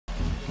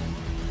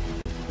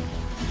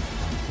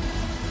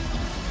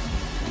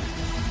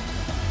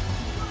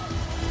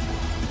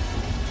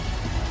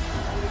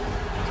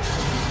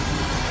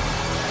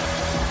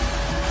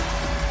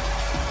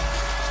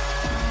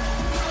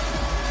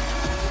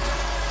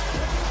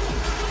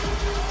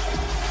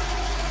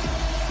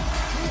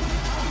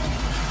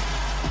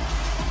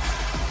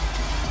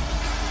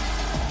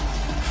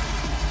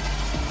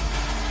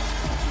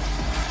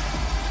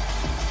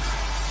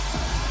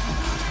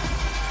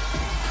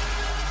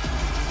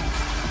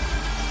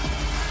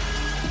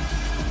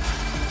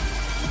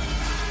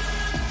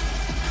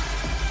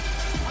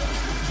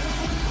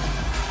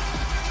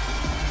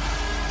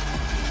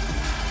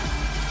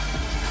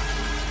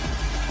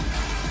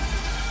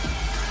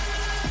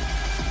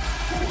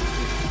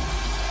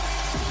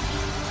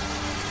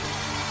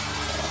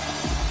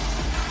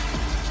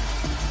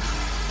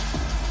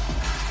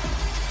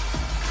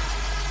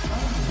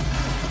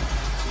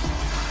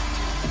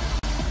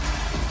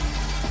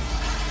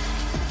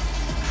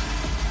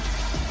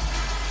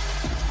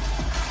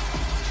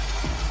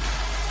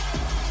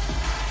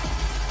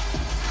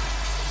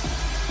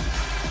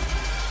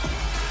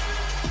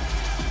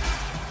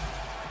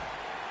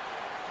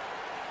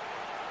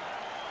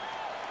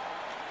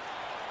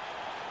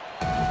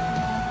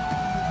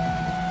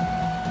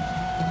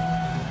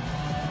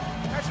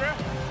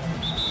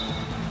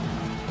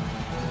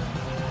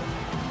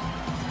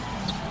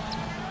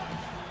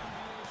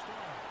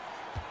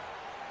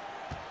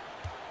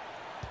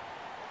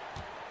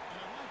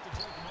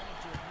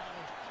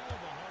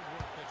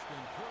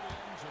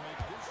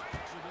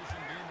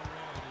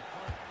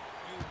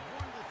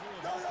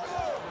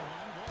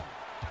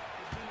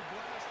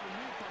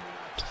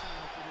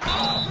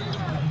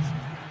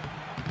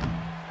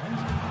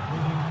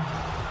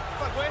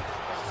规，两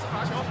次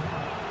罚球。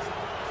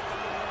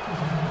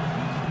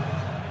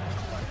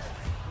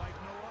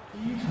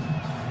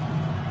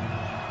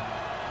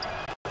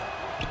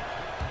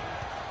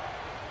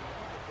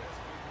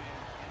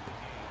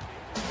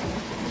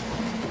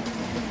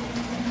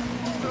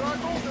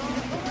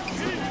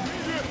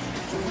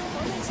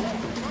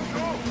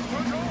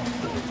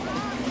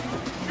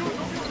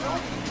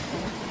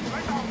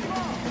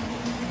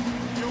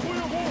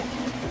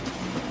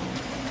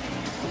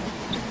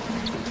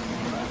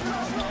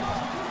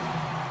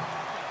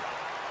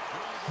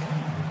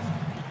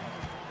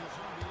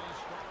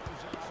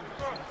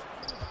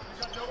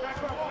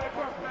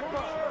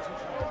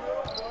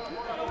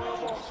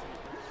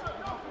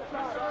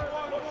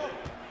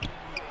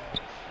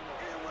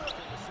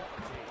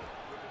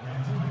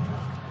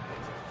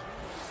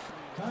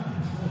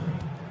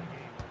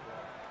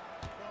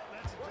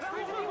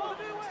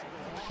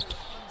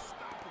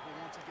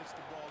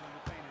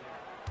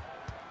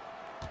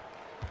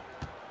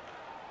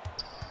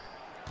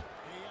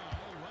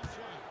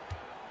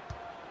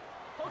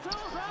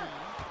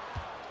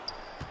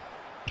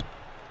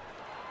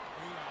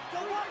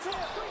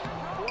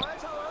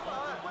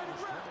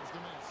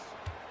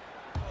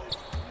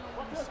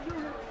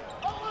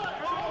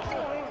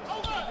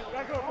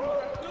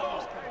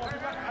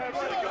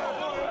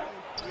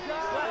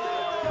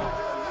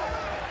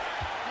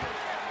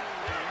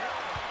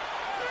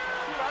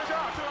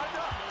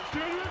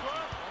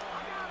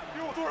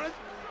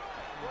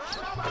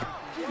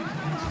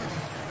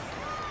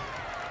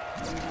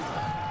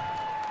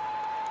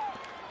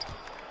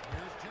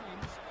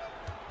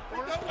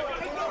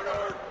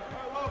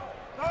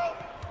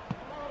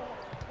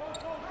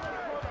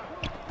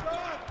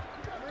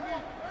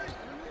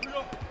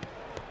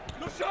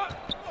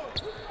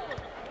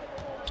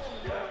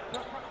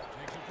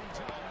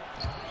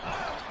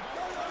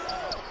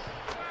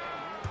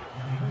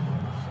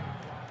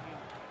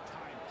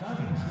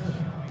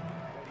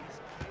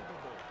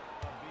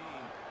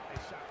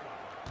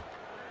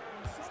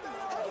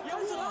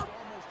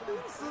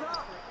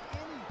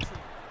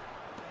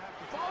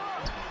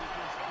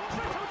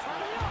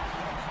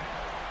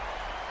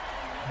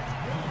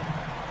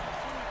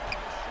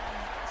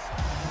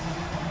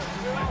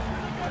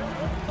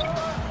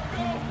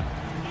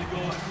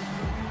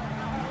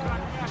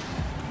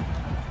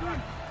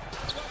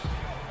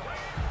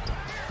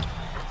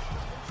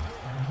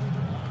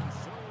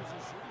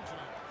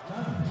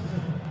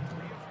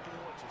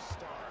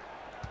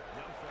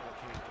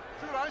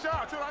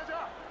去篮下，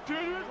绝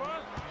绝传，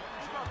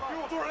给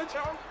我做人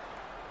墙，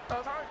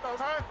挡拆，挡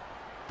拆，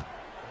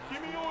提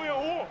名右掩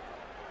护，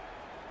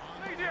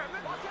内线，内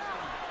线。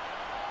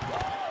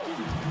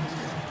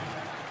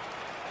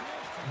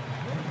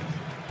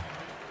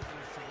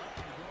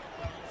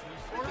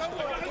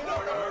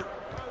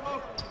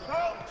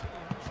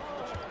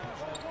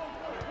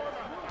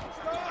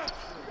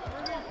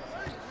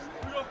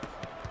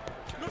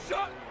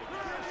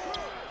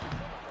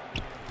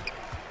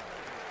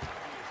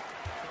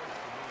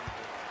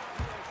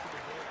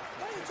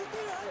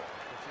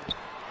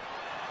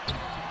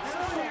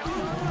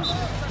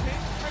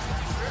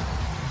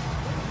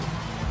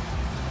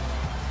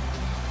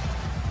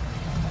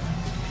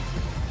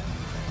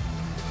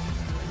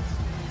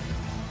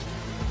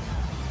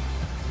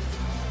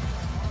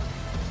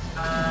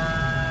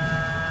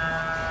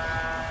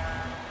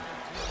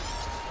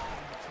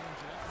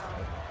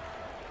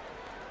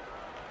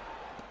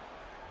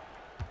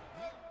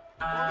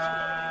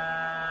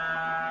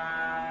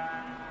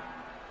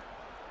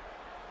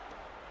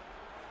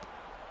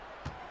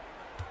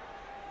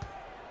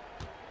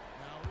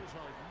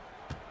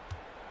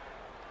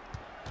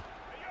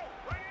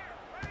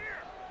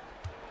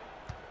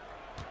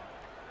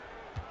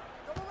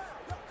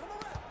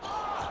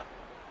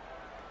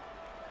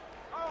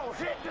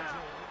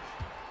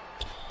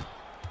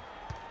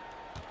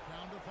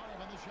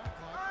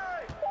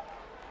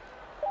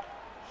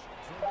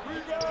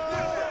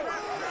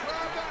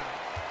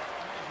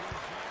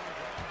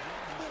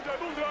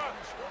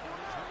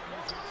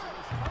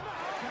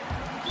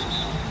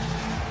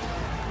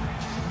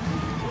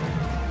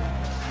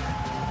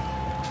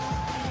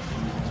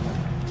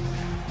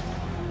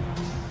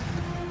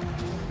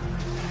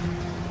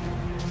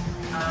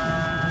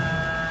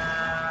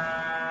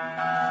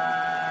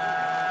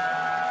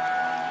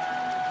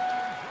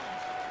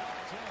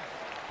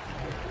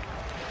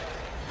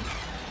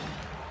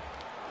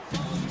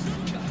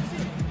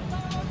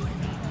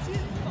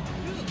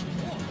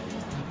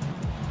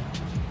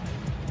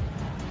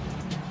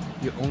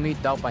You're only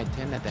down by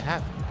 10 at the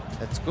half.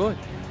 That's good.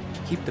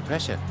 Keep the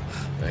pressure.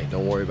 Hey,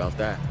 don't worry about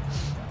that.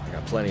 I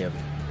got plenty of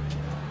it.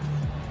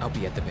 I'll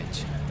be at the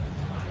bench.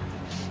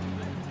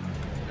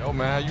 Yo,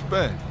 man, how you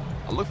been?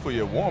 I looked for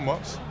you at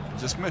warm-ups.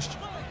 Just missed you.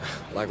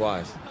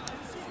 Likewise.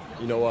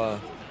 You know,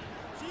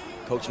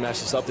 Coach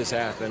matched us up this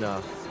half, and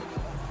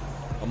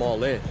I'm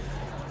all in.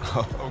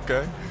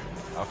 Okay,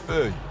 I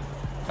feel you.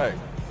 Hey,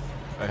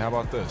 how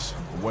about this?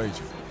 A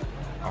wager.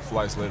 Our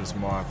flight's later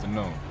tomorrow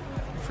afternoon.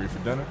 You free for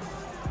dinner?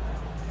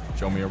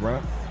 Show me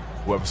around.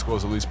 Whoever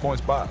scores the least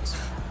points buys.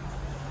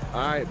 All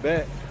right,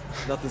 bet.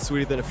 Nothing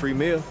sweeter than a free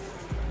meal.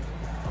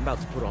 I'm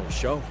about to put on a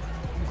show.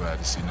 I'm glad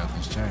to see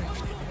nothing's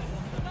changed.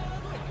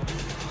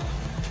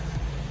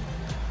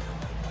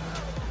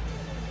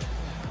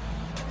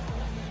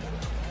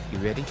 You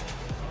ready?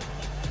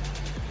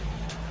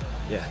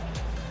 Yeah.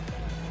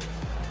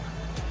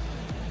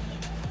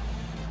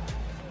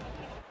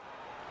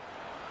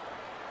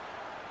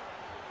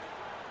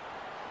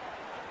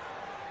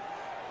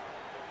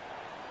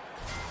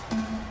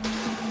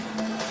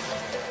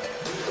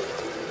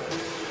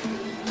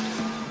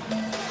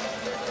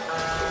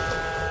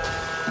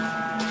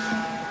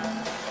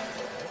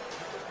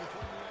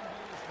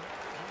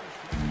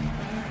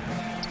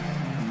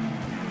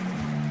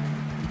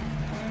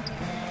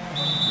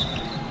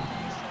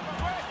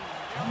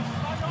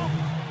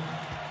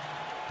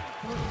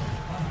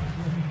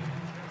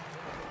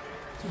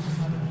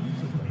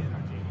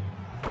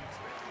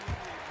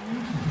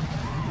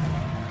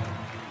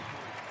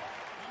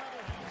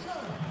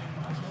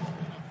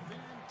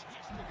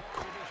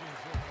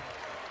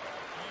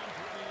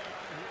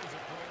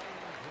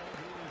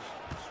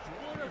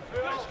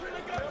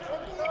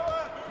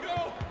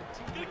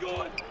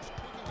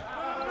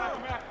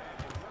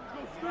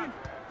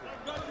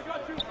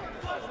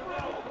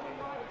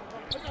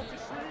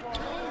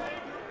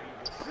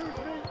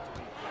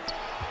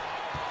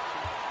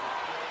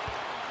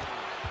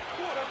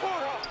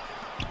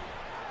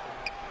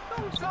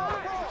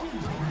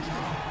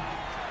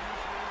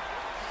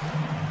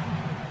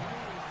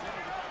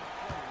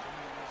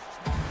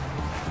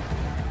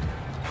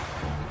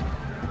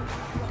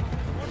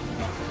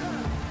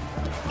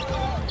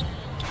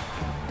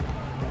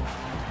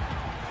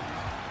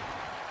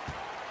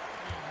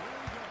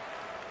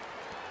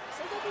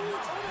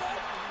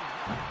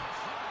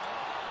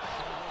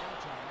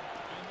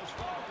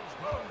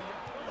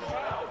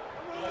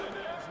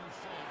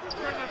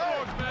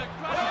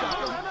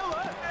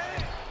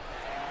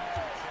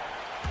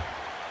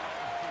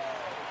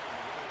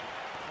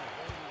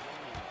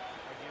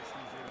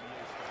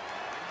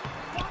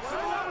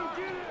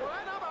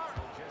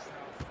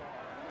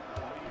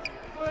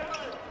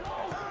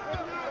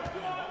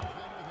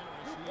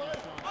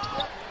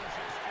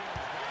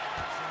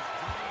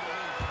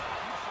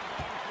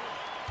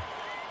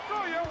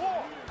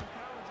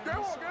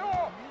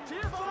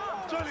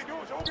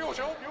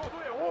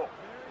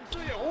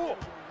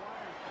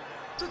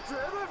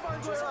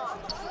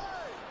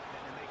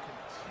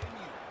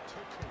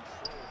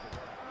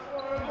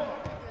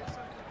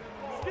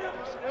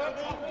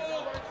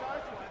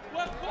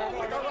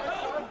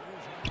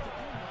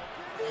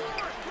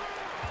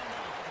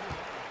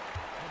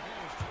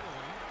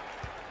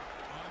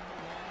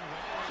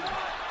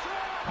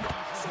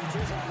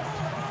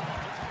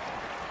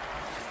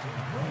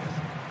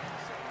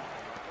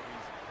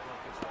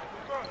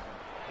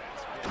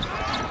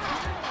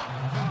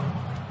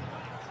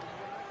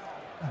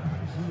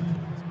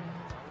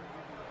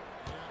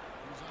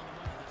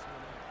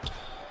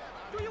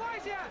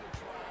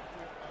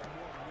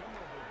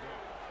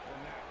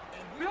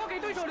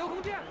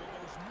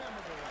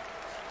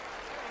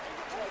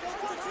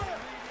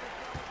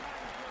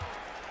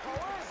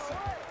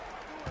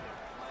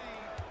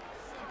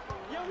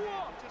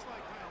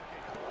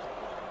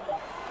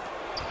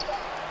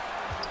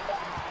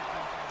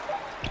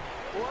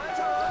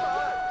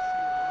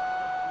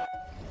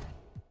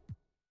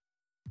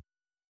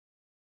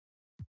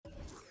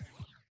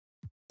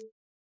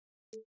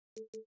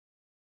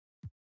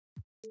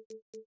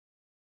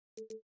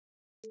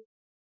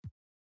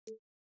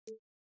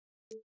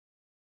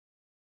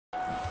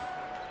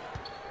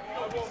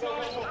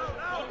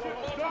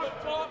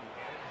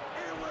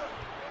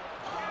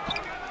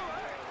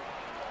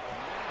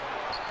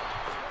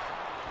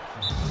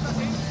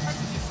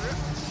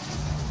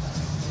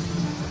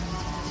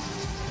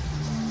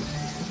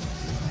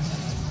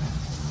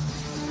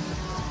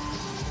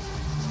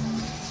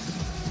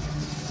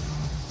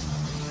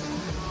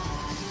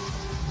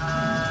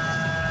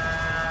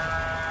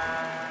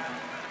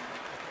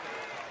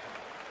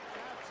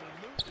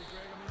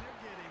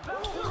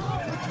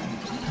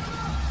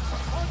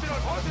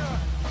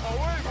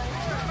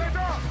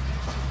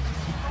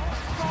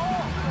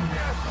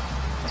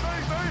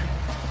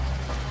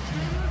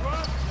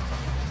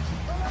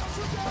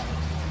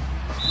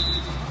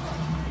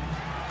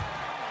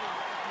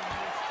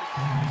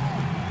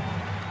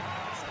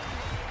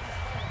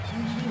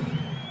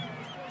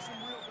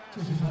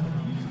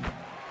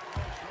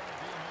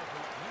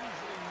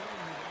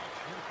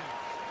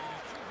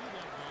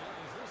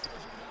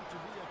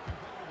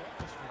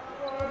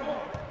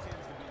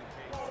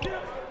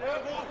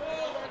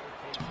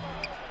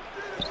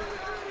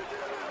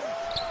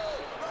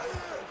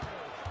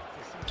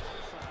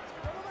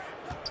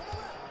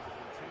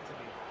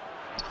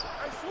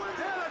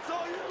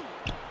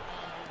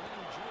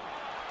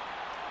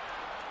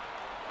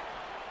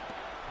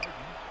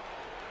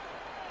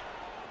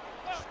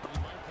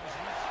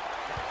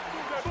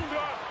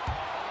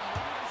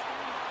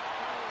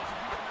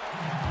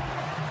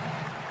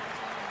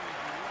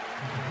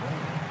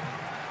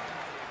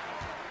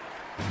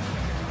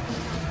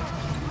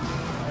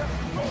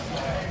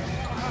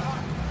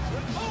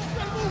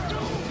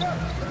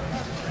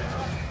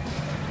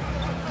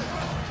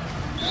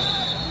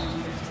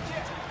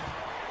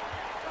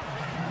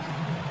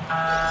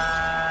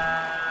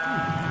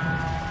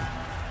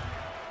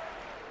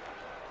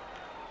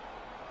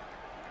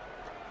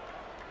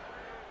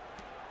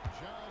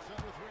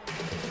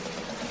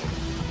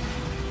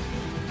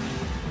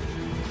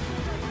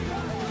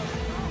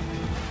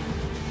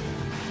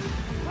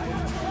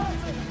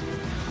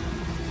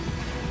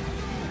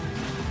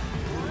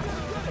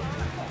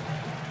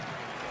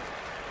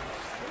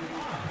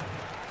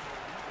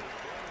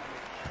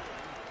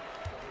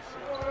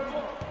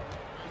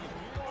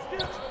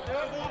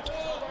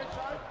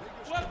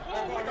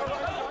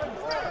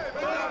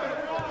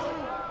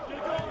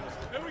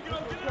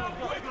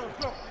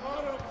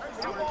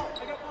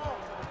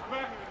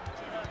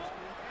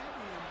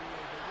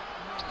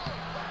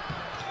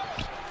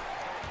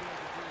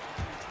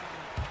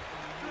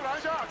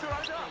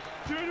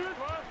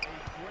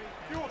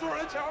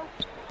 墙，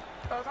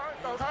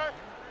挡拆，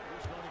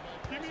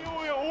提名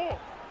右掩护，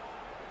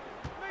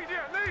内线，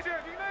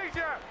停内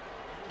线，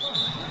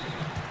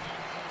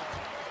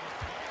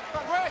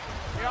犯规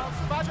，2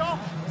次罚球。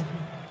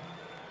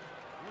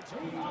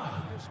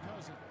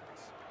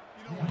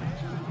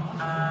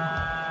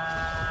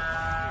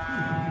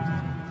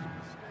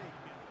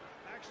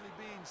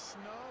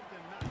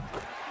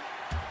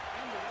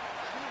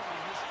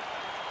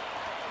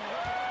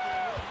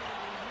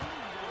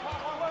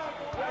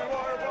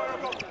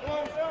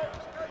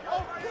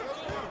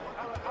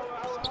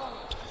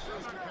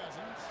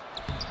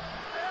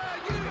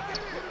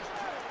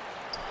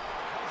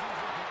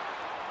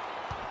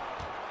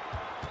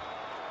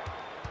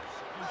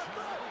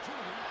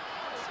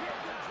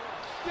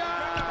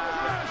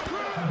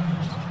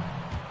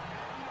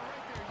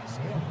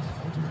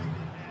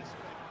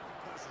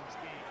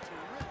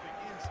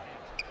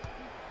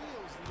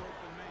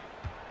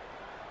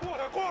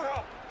过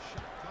他，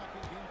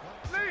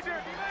内线，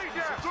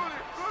这里，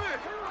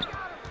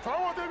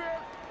传我这边，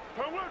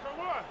传过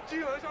来，进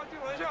篮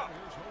下，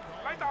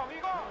来挡一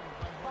个，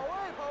跑位，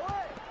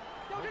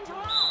要进球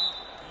了。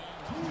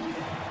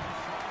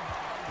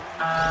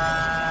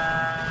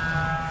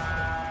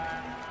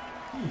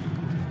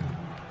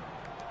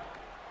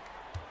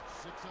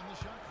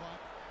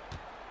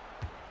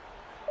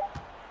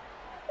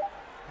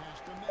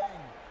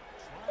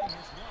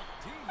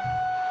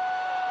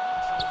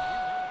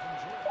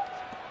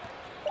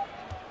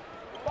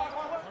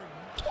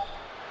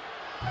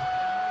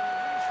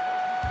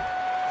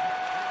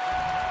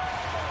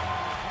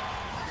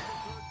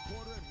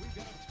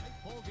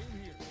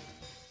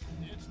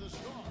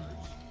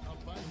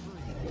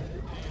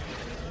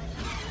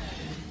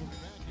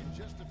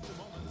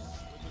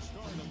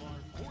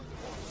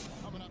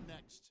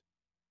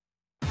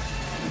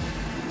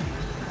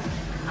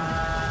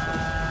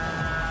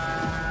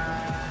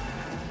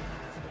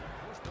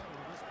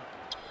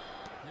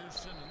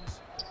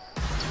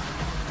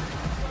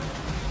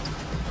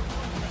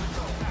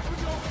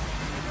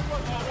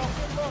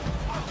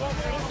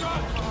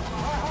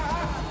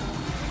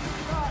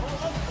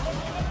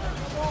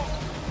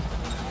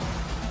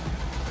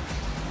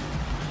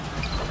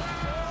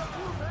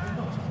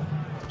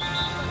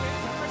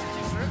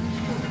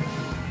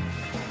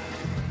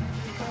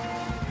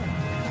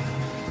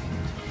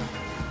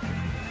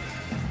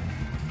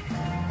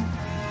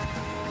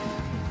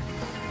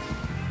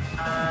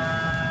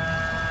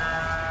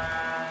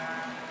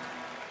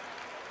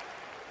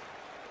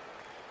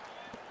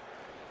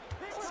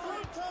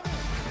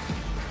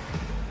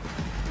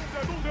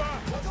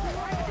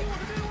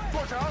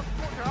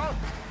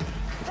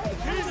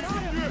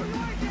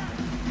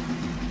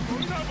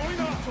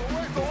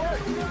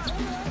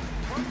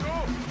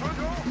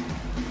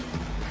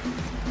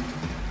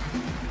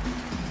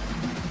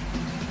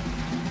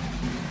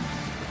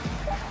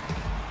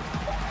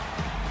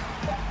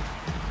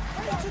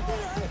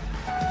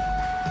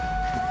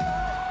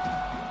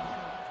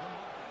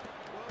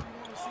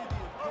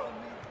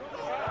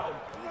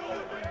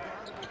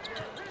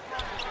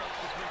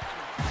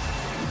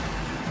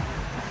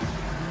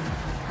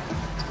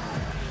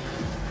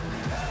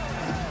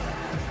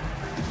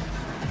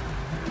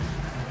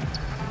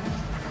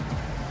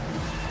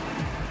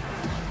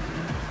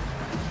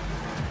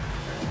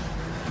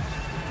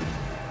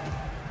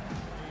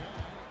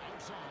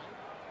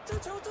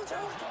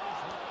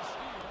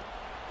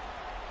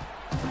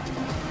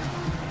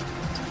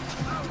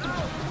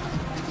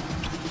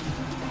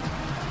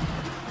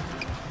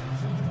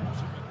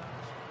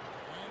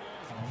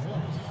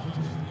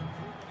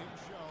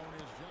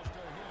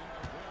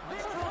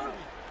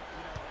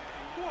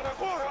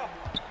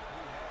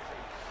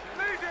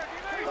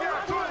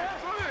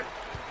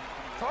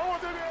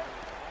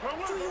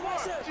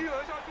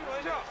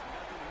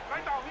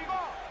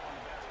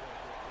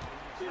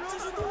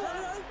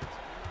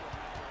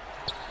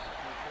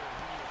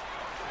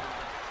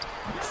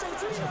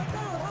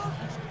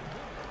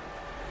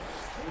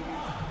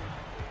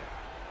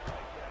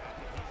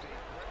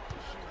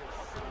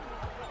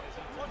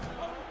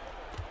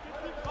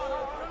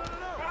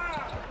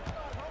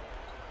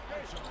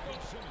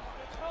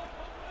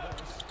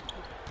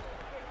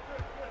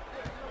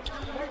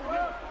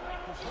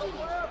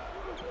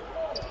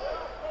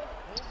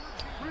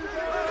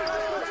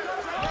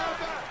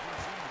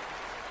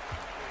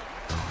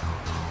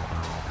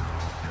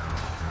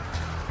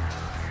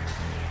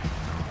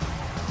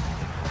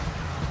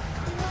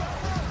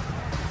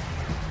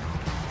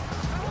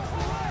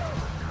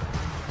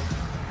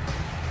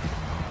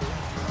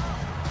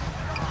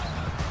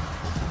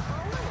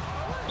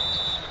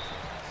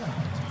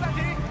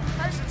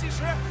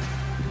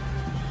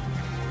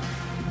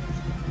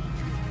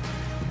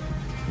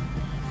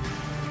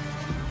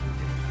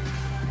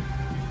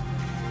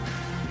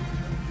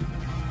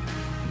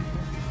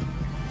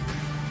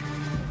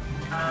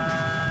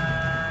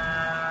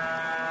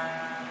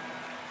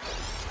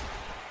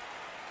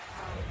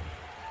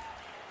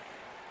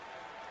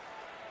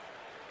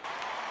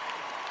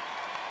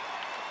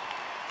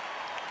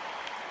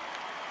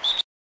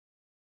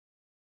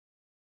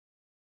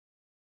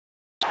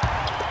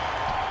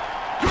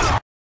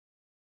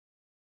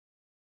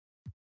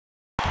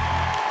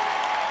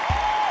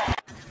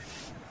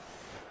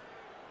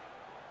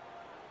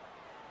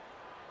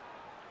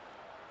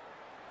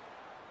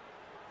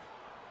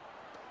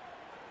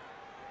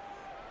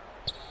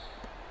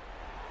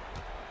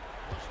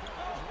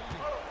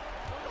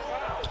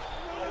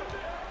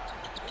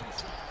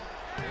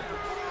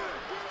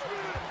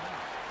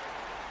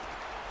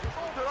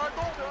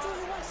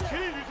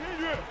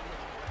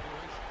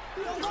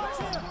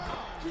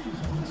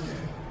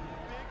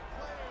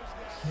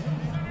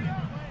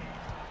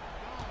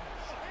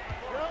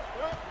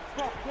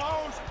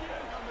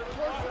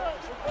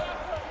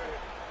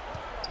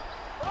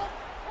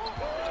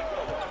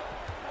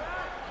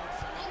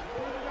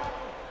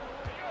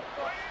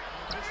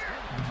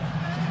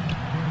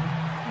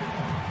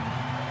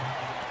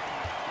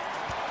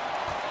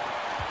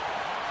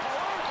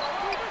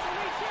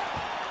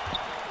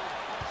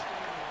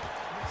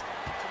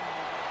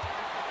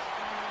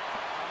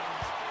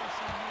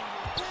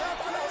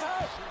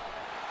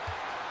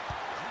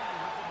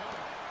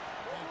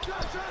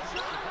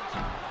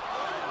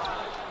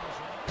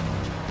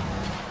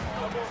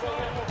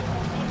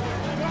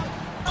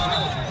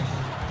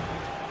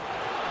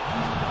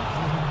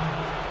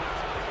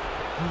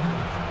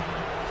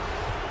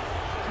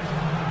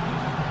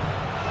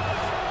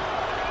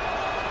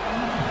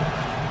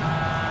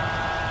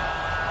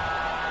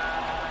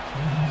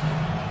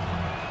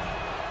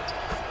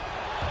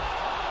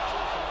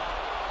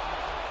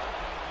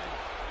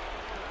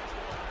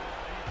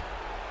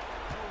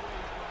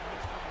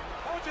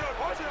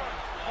跑起来，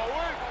跑位，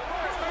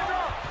在这儿，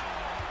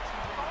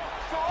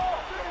走，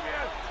这边，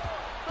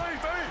可以，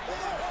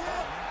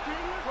停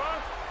传，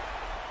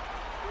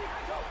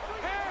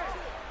嘿，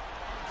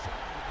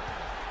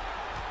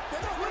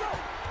别动，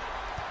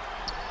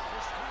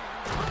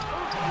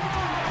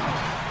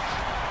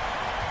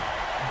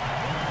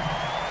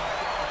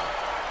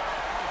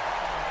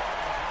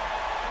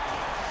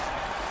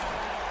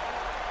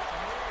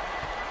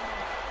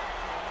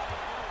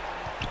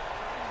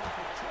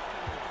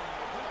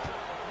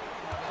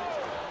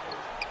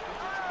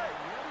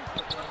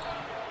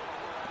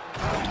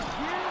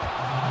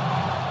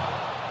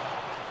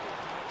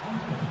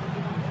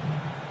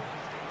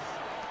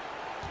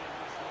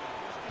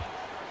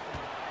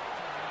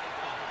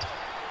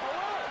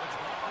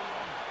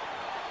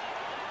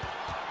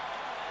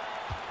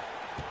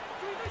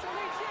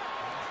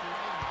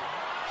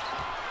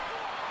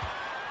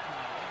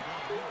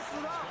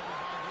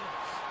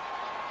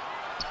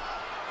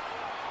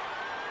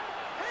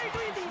注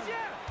意底线！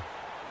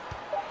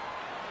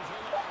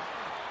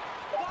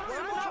我来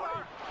拿板，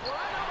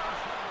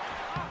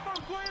啊，犯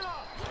规了！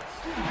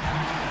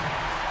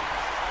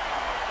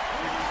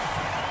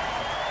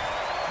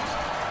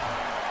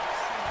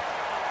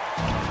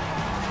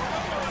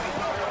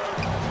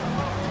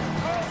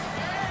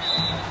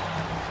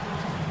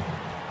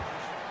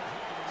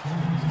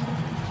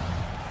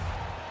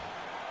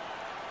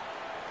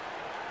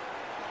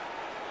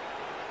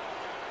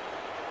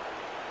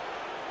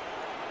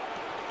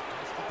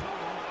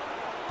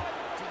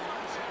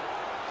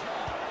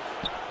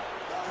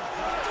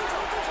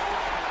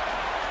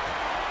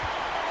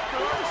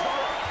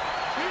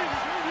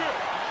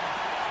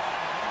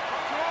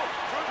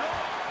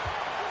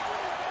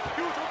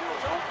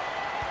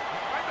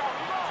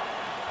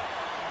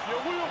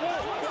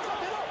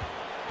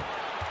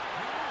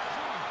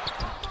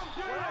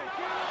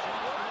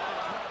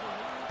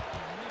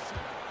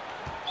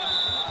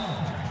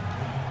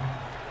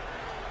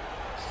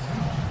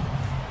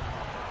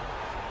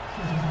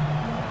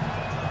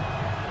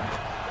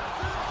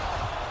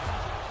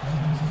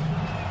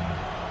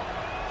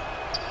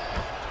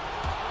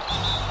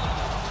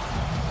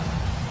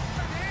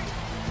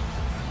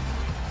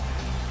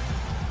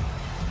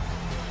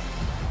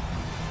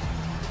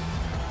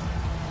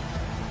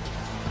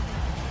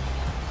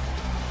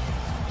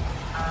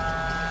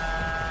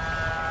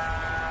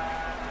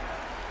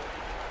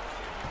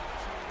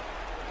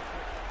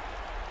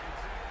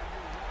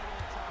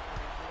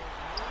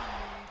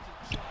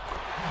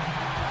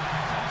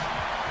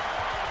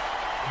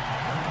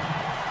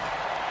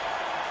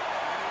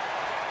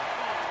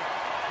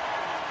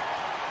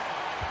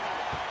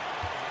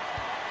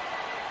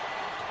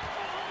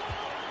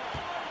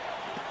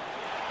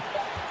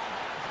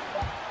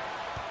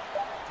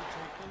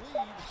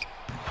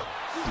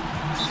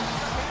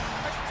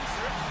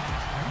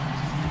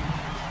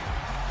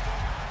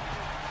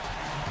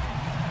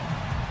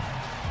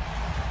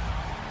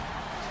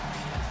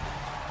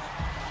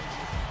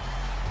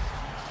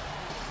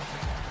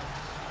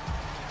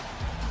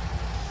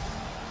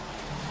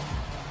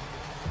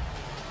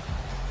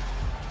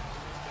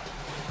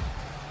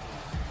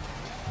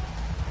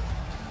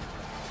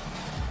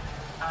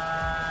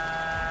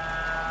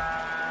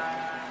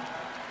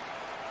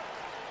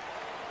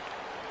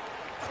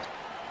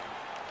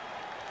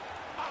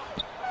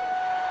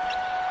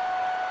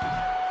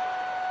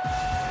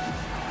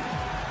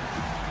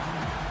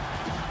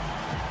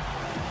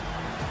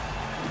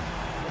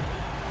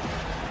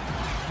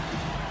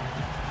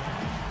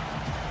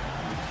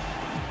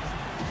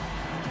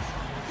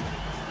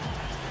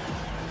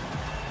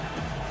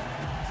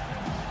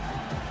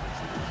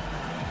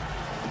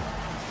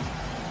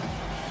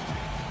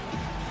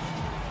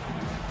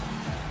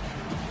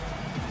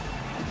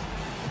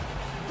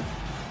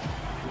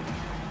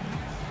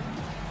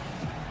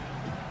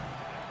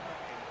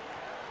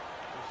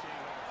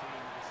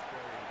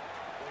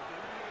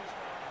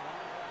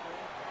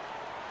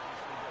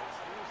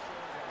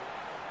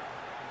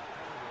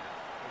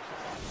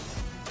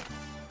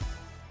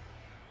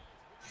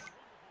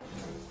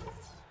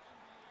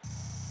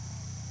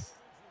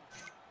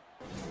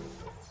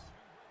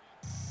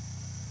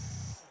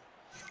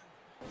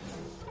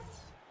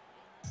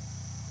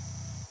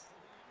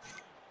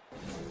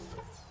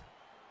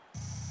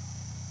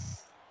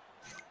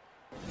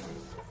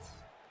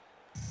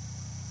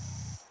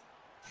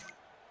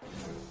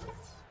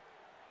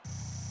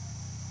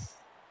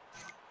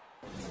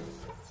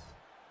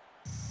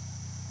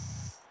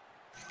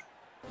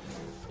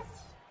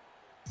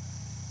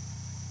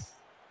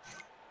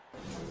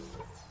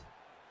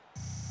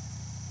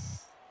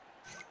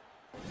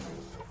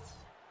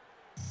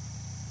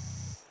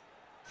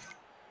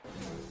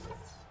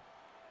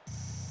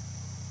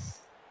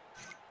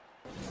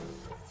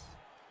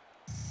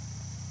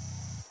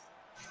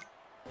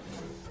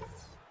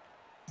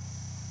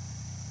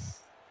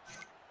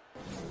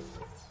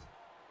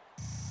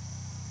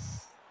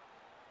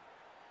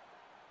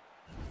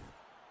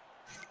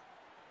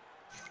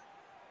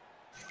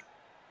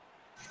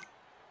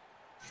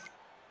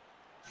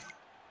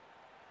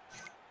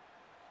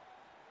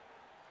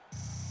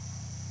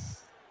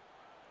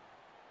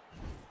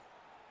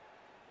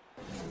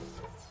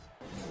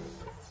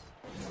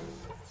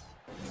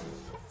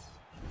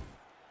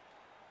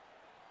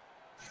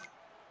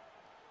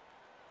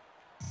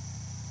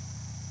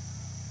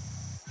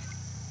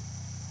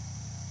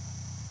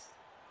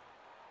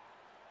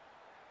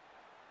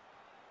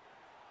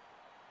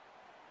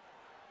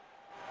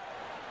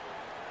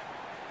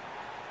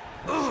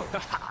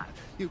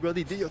 You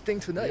really did your thing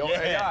tonight. Yo,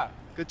 AI.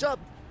 Good job.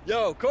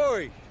 Yo,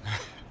 Corey.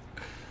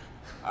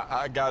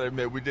 I gotta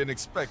admit, we didn't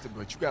expect it,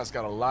 but you guys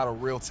got a lot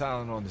of real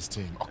talent on this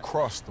team,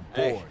 across the board.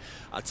 Hey,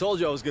 I told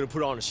you I was gonna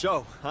put on a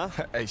show, huh?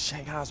 Hey,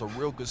 Shanghai's a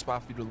real good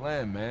spot for you to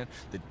land, man.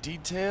 The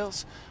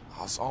details,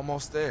 oh, it's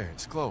almost there.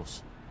 It's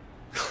close.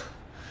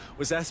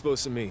 What's that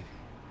supposed to mean?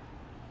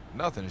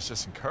 Nothing, it's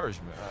just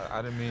encouragement.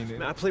 I didn't mean it.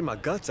 Man, I played my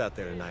guts out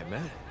there tonight,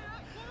 man.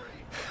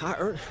 I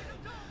earned...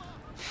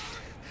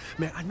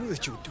 Man, I knew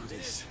that you would do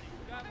this.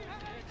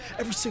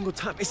 Every single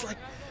time. It's like,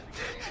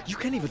 you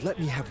can't even let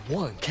me have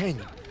one, can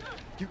you?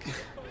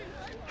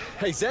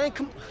 Hey, Zane,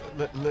 come...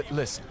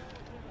 Listen.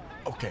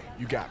 Okay,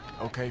 you got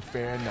me. Okay,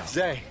 fair enough.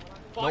 Zane.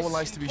 No one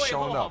likes to be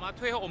showing up.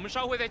 退后，我们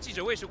稍后在记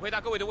者会时回答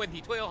各位的问题。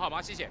退后好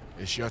吗？谢谢。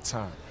 It's your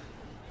time.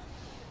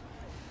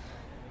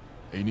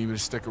 Hey, you need me to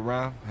stick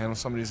around, handle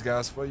some of these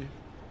guys for you?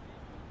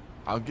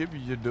 I'll give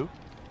you your due.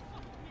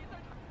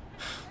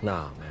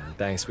 Nah, man.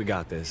 Thanks. We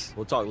got this.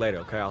 We'll talk later,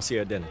 okay? I'll see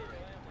you at dinner.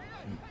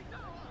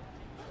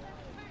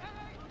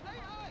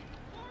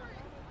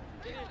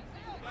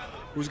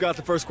 Who's got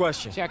the first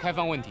question? 现在开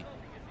放问题。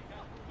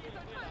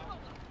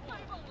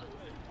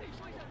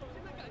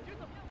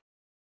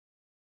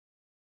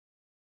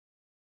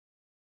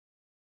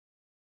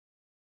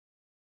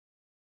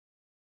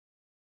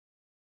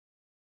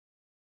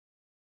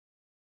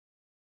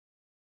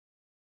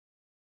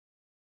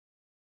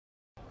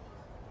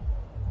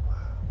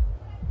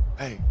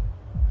 Hey.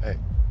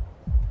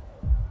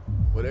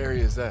 What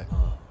area is that?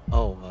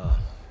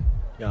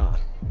 Yeah,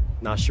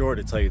 not sure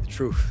to tell you the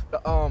truth.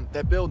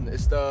 That building,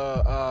 it's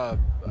the,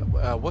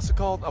 what's it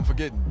called? I'm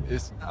forgetting.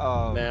 It's,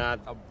 Man,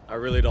 I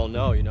really don't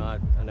know, you know, I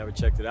never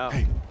checked it out.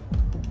 Hey,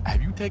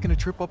 have you taken a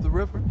trip up the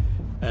river?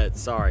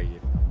 Sorry,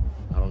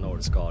 I don't know what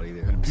it's called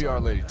either. The PR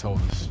lady told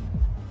us.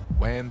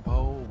 Wang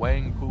Po,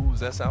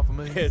 does that sound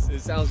familiar?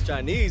 It sounds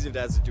Chinese if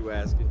that's what you're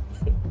asking.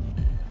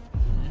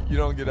 You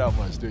don't get out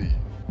much, do you?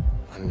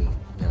 I mean,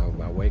 you know,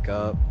 I wake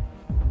up,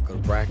 go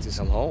to practice,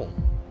 I'm home.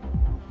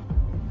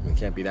 It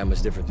can't be that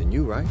much different than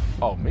you, right?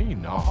 Oh, me?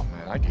 No,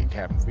 man. I get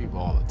cabin fever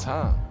all the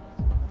time.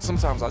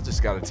 Sometimes I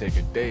just gotta take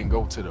a day and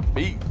go to the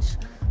beach.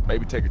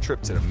 Maybe take a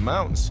trip to the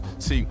mountains.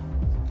 See,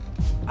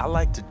 I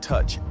like to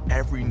touch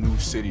every new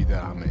city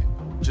that I'm in.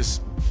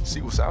 Just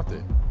see what's out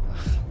there.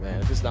 Man,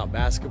 if it's not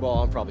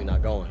basketball, I'm probably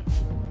not going.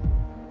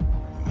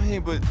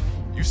 Man, but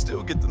you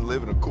still get to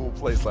live in a cool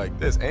place like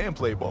this and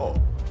play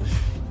ball.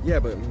 Yeah,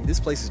 but I mean, this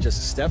place is just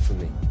a step for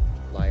me.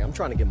 Like, I'm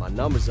trying to get my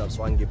numbers up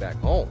so I can get back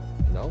home,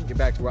 you know? Get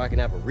back to where I can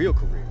have a real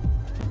career.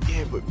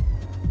 Yeah, but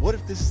what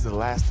if this is the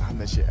last time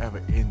that you're ever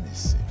in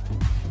this city?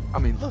 I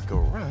mean, look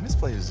around. This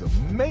place is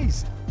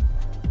amazing.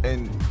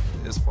 And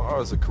as far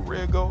as a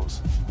career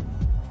goes,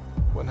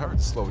 wouldn't hurt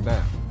to slow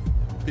down.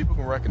 People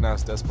can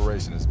recognize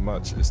desperation as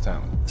much as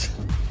talent.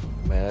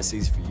 Man, that's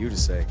easy for you to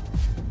say.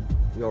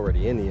 You're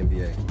already in the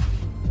NBA,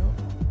 you know?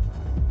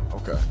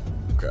 Okay.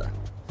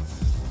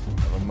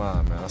 Never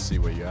mind, man. I see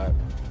where you're at.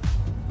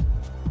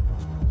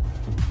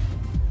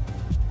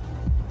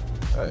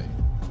 Hey,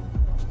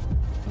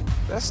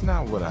 that's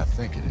not what I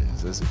think it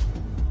is it?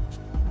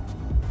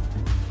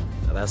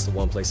 Now, that's the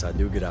one place I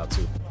do get out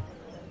to.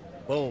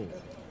 Boom.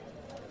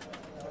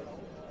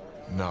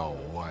 No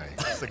way.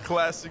 It's a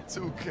classic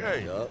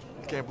 2K. Yup.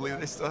 Can't believe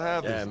they still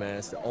have this. Yeah, man,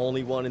 it's the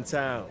only one in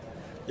town.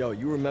 Yo,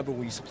 you remember when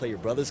we used to play your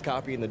brother's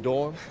copy in the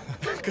dorm?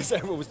 Because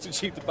everyone was too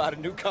cheap to buy the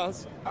new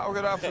console? How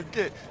could I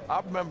forget? I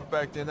remember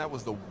back then, that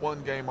was the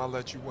one game I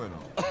let you win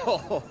on.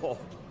 Oh,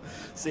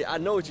 see, I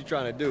know what you're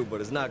trying to do, but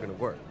it's not going to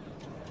work.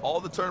 All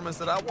the tournaments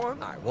that I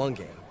won? All right, one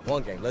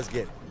game, let's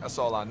get it. That's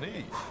all I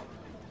need.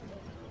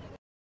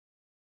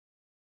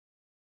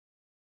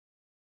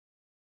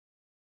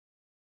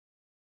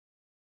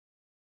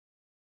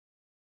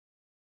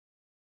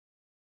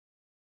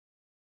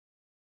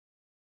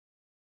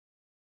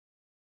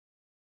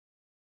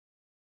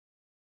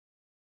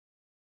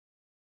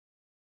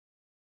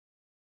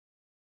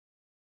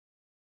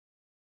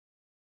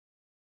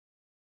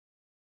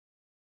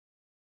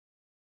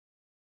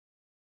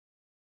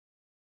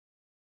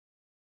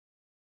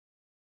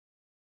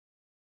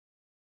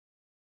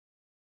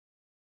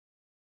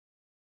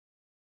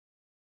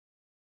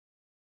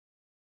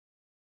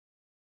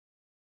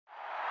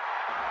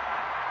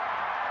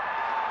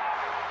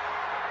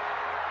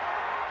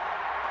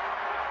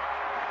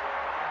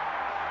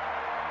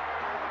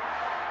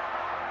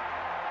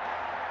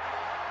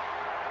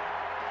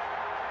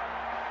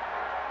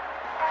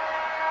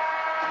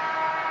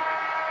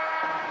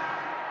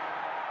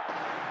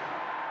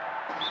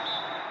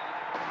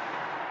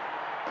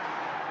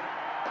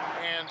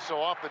 And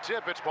so off the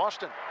tip, it's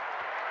Boston.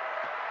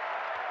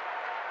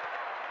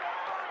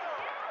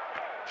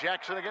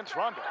 Jackson against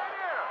Rondo.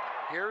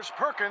 Here's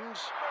Perkins.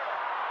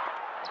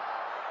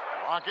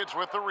 Rockets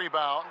with the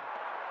rebound.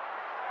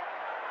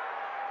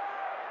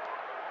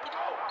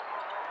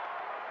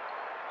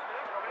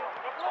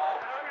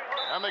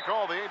 And they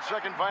call the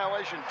 8-second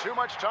violation. Too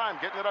much time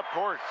getting it up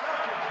court.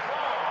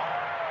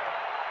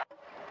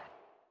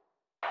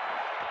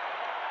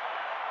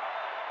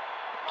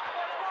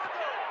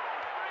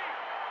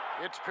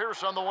 It's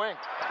Pierce on the wing.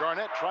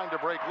 Garnett trying to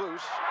break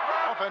loose.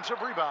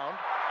 Offensive rebound.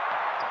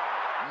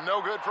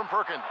 No good from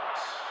Perkins.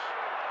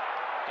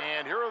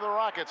 And here are the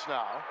Rockets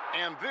now.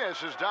 And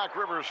this is Doc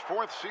Rivers'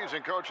 4th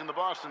season coaching the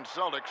Boston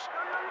Celtics.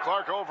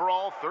 Clark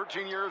overall,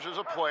 13 years as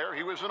a player.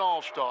 He was an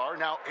all-star.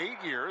 Now 8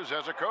 years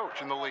as a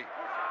coach in the league.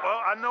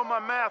 Well, I know my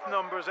math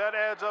numbers. That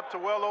adds up to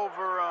well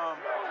over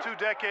 2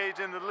 decades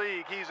in the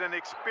league. He's an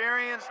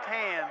experienced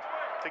hand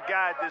to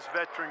guide this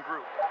veteran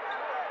group.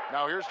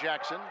 Now here's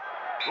Jackson.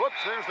 Whoops,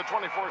 there's the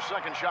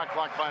 24-second shot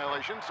clock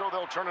violation, so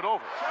they'll turn it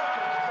over.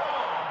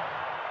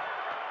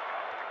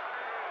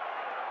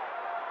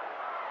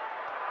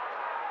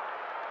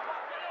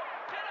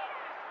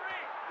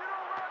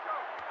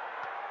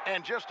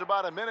 And just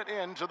about a minute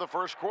into the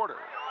first quarter.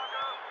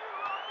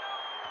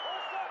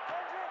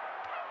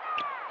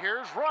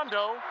 Here's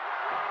Rondo.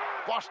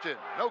 Boston,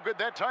 no good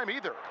that time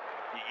either.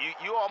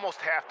 You almost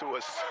have to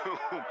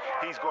assume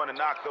he's going to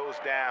knock those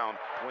down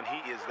when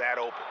he is that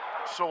open.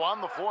 So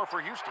on the floor for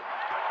Houston.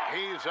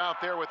 He's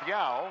out there with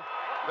Yao.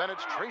 Then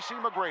it's Tracy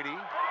McGrady.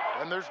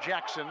 Then there's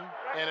Jackson.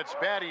 And it's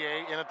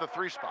Battier in at the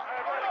 3 spot.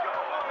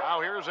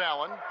 Now here's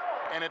Allen.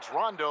 And it's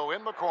Rondo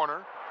in the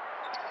corner.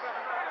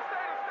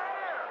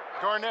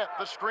 Garnett,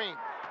 the screen.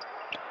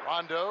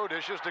 Rondo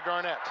dishes to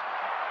Garnett.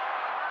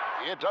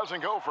 It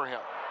doesn't go for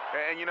him.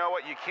 And you know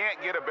what? You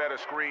can't get a better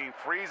screen.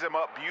 Frees him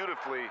up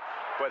beautifully,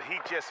 but he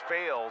just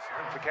fails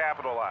to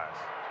capitalize.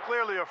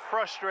 Clearly a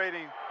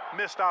frustrating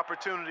missed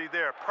opportunity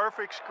there.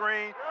 Perfect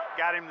screen,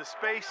 got him the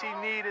space he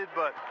needed,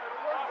 but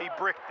he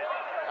bricked it.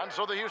 And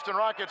so the Houston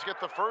Rockets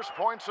get the first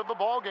points of the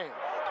ball game.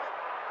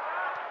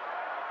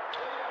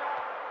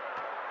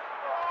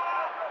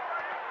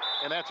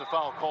 And that's a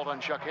foul called on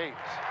Chuck Hayes.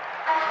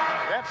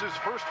 That's his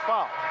first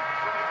foul.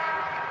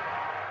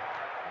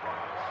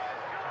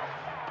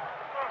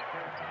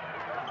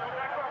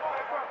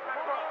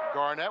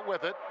 Garnett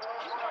with it.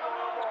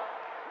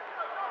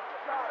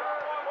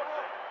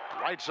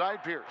 Right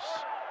side Pierce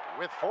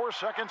with 4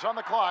 seconds on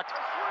the clock.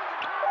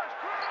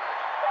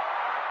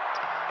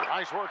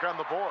 Nice work on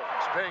the board.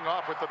 It's paying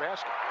off with the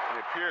basket.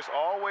 Yeah, Pierce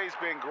always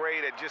been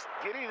great at just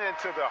getting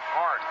into the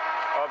heart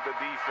of the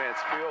defense.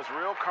 Feels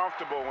real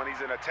comfortable when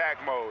he's in attack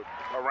mode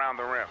around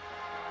the rim.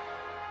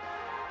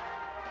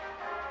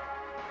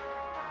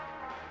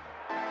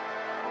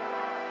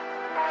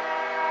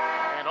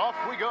 And off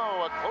we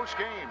go. A close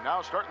game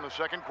now starting the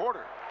second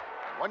quarter.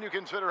 When you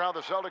consider how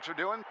the Celtics are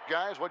doing,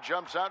 guys, what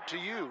jumps out to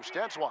you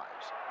stats-wise?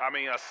 I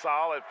mean, a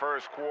solid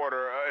first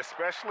quarter,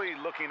 especially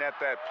looking at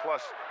that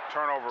plus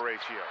turnover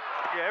ratio.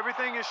 Yeah,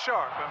 everything is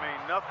sharp. I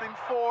mean, nothing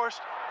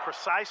forced,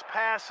 precise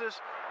passes,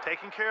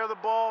 taking care of the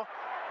ball.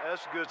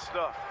 That's good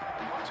stuff.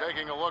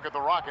 Taking a look at the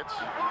Rockets.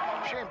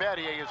 Shane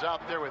Battier is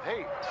out there with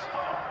Hayes.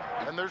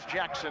 Then there's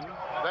Jackson.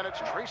 Then it's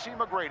Tracy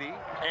McGrady.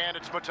 And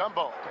it's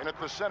Mutombo in at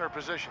the center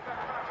position.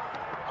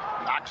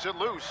 Knocks it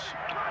loose.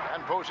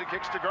 And Posey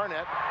kicks to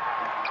Garnett.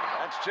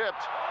 That's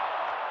tipped.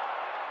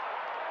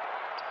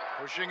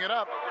 Pushing it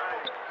up.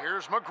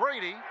 Here's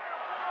McGrady.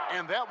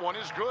 And that one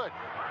is good.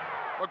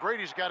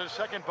 McGrady's got his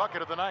second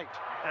bucket of the night.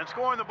 And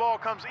scoring the ball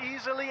comes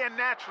easily and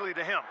naturally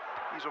to him.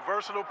 He's a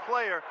versatile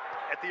player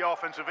at the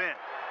offensive end.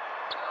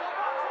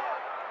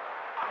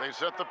 They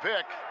set the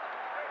pick.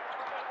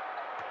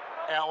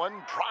 Allen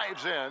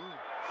drives in,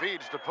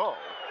 feeds to Poe.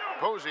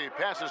 Posey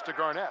passes to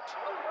Garnett.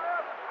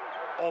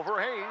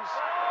 Over Hayes.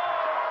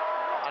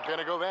 Not going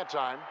to go that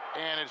time.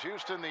 And it's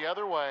Houston the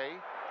other way.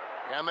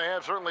 And they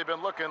have certainly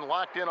been looking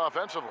locked in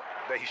offensively.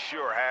 They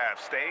sure have.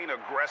 Staying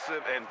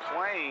aggressive and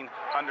playing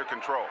under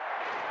control.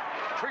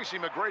 Tracy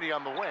McGrady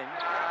on the wing.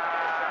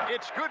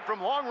 It's good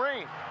from long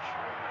range.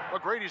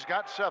 McGrady's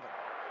got 7.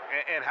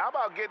 And how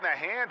about getting a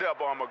hand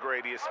up on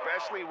McGrady,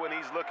 especially when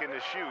he's looking to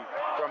shoot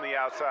from the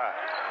outside?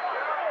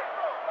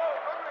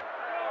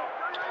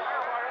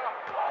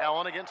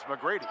 Allen against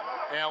McGrady.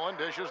 Allen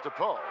dishes to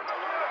Poe.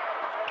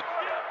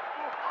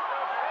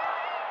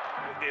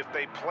 If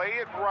they play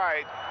it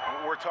right,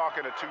 we're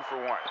talking a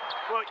 2-for-1.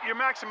 Well, you're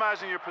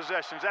maximizing your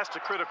possessions. That's the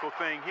critical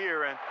thing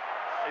here, and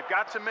they've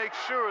got to make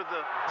sure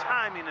the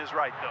timing is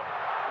right,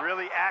 though.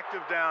 Really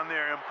active down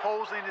there,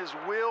 imposing his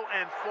will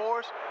and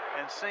force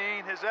and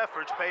seeing his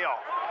efforts pay off.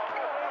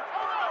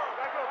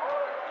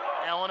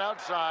 Allen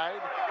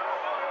outside.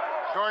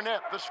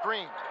 Garnett, the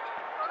screen.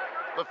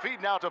 The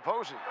feed now to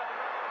Posey.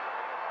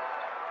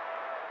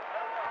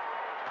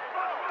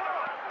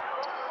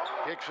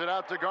 Kicks it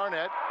out to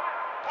Garnett.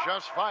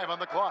 Just 5 on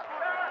the clock.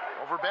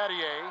 Over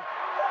Battier.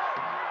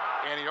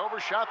 And he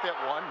overshot that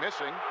one,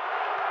 missing.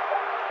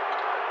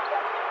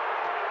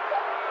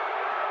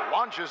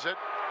 Launches it.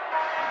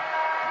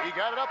 He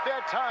got it up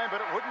that time,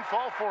 but it wouldn't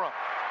fall for him.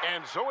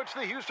 And so it's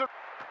the Houston.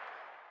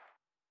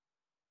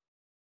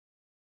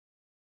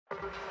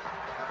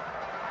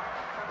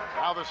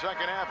 Now the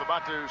second half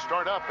about to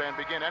start up and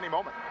begin any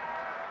moment.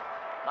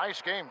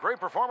 Nice game. Great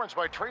performance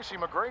by Tracy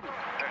McGrady.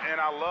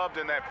 And I loved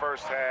in that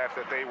first half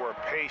that they were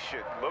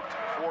patient, looked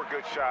for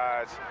good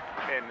shots,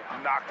 and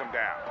knocked them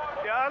down.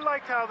 Yeah, I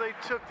liked how they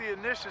took the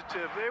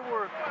initiative. They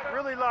were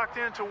really locked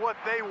into what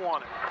they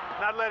wanted.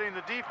 not letting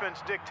the defense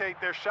dictate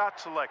their shot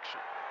selection.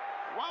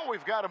 While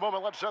we've got a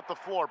moment, let's set the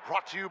floor.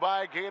 Brought to you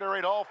by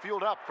Gatorade, all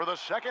fueled up for the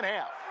second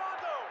half.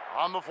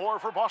 On the floor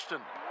for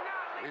Boston,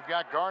 we've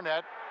got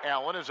Garnett.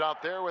 Allen is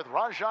out there with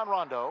Rajon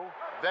Rondo.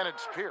 Then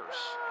it's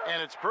Pierce,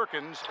 and it's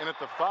Perkins in at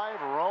the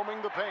 5,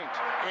 roaming the paint.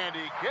 And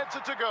he gets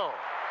it to go.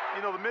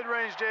 You know, the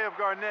mid-range J of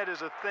Garnett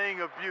is a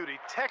thing of beauty.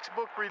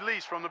 Textbook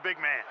release from the big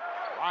man.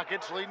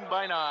 Rockets leading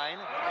by 9,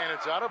 and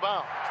it's out of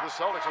bounds. The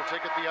Celtics will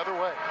take it the other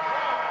way.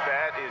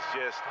 That is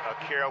just a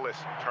careless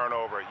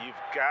turnover. You've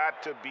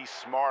got to be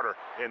smarter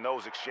in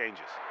those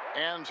exchanges.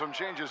 And some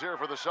changes here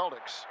for the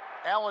Celtics.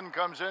 Allen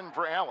comes in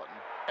for Allen,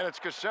 and it's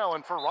Cassell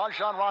in for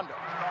Rajon Rondo.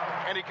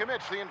 And he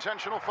commits the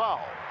intentional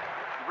foul.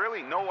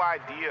 Really no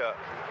idea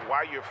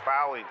why you're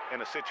fouling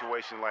in a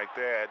situation like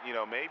that. You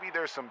know, maybe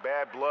there's some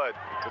bad blood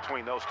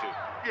between those two.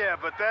 Yeah,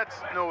 but that's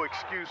no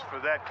excuse for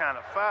that kind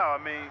of foul.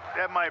 I mean,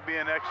 that might be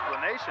an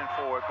explanation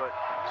for it, but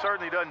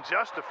certainly doesn't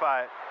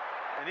justify it.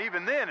 And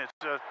even then, it's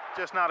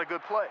just not a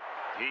good play.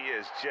 He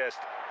is just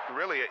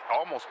really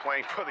almost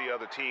playing for the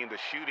other team. The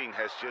shooting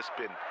has just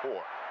been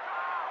poor.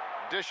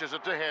 Dishes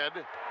it to Head.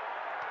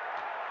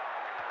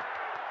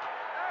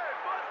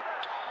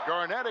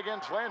 Garnett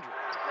against Landry.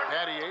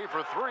 Battier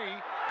for 3,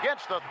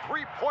 gets the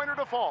three-pointer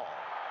to fall.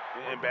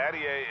 And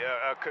Battier,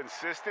 a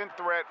consistent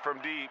threat from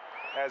deep,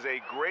 has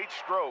a great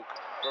stroke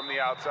from the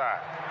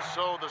outside.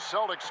 So the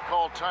Celtics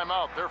called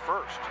timeout, they're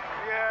first.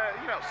 Yeah,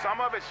 you know,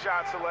 some of it's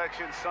shot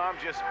selection, some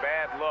just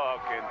bad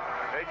luck, and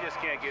they just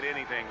can't get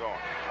anything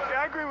going. Yeah,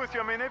 I agree with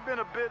you. I mean, they've been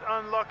a bit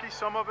unlucky.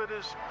 Some of it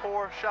is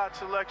poor shot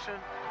selection,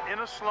 in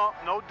a slump,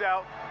 no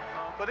doubt.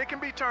 But it can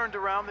be turned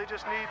around. They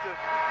just need to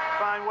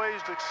find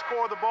ways to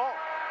score the ball.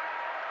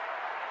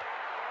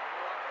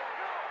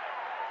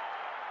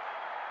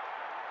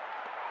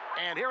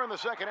 And here in the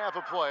second half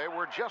of play,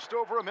 we're just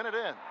over a minute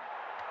in.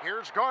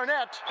 Here's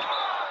Garnett.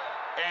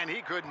 And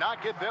he could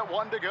not get that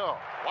one to go.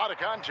 A lot of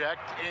contact,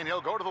 and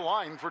he'll go to the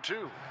line for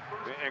 2.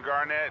 And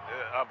Garnett,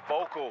 a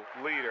vocal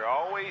leader,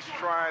 always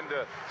trying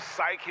to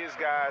psych his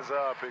guys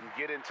up and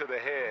get into the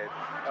head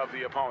of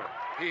the opponent.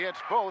 He hits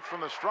both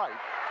from the stripe.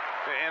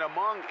 And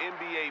among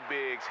NBA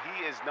bigs,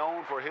 he is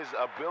known for his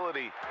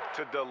ability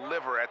to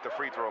deliver at the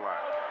free throw line.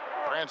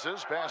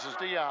 Francis passes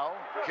to Yao,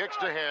 kicks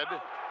to Head.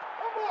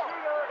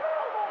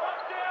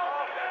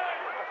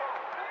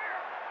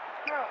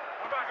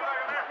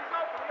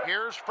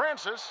 Here's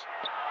Francis.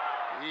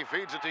 He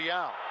feeds it to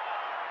Yao.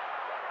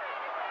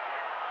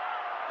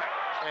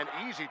 An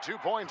easy 2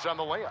 points on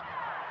the layup.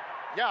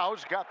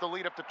 Yao's got the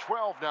lead up to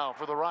 12 now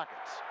for the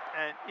Rockets.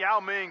 And Yao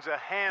Ming's a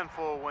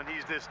handful when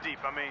he's this deep.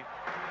 I mean,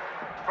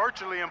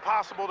 virtually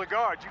impossible to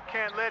guard. You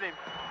can't let him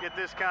get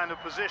this kind of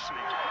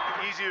positioning.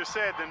 Easier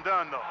said than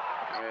done, though.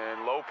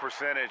 And low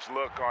percentage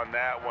look on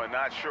that one.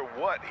 Not sure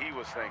what he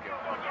was thinking.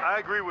 I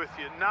agree with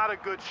you. Not a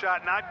good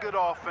shot, not good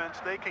offense.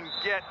 They can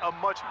get a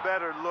much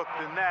better look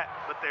than that,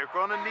 but they're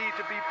going to need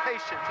to be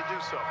patient to do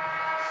so.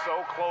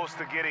 So close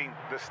to getting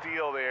the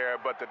steal there,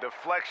 but the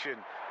deflection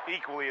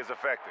equally as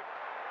effective.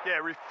 Yeah,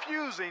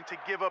 refusing to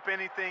give up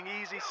anything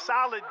easy.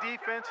 Solid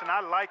defense, and I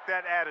like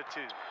that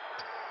attitude.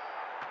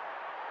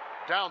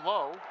 Down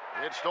low.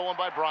 It's stolen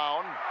by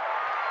Brown.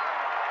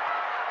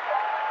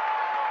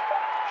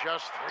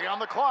 Just 3 on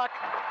the clock.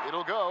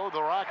 It'll go.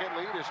 The Rocket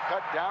lead is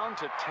cut down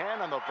to 10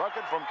 on the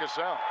bucket from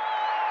Cassell.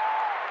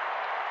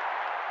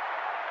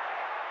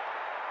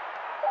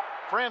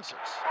 Francis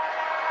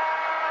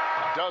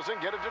doesn't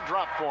get it to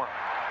drop for him.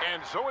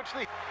 And so it's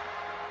the...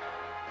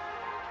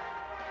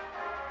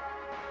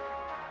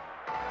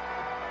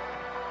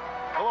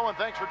 Hello and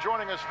thanks for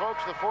joining us,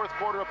 folks. The fourth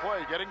quarter of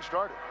play getting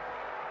started.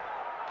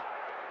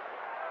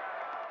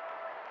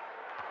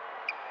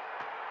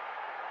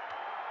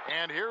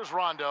 And here's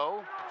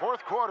Rondo.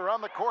 Fourth quarter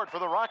on the court for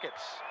the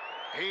Rockets.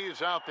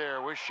 He's out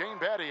there with Shane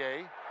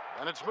Battier.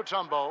 Then it's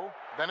Mutombo.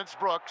 Then it's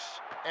Brooks.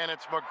 And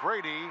it's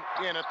McGrady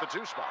in at the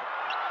 2 spot.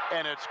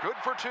 And it's good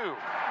for 2.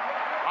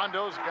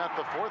 Rondo's got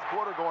the fourth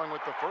quarter going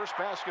with the first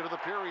basket of the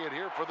period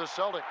here for the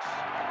Celtics.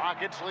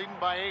 Rockets leading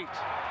by 8.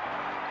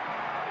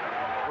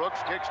 Brooks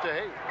kicks to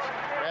Hayes.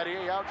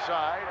 Battier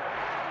outside.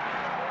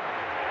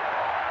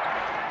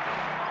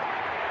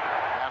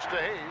 Pass to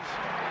Hayes.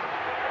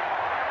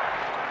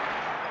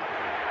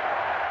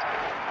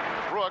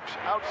 Brooks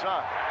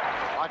outside.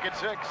 Rocket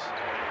 6.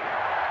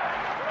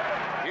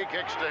 He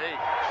kicks to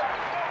Hayes.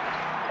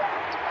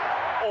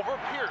 Over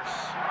Pierce.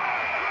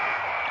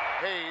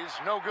 Hayes,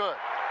 no good.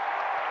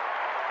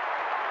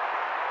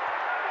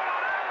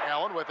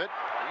 Allen with it.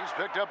 He's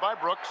picked up by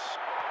Brooks.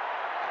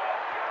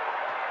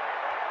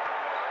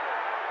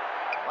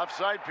 Left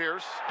side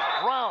Pierce.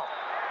 Brown.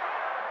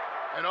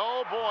 And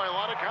oh boy, a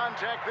lot of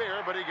contact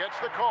there, but he gets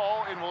the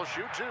call and will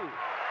shoot 2.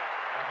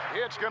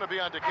 It's going to be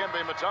on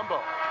Dikembe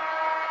Mutombo.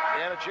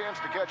 And a chance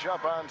to catch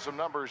up on some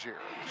numbers here.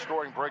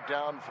 Scoring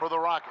breakdown for the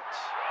Rockets.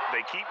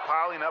 They keep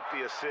piling up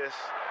the assists,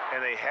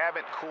 and they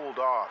haven't cooled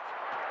off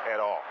at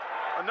all.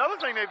 Another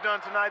thing they've done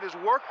tonight is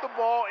work the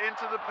ball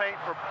into the paint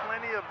for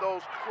plenty of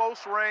those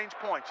close-range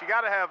points. You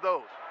got to have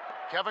those.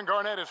 Kevin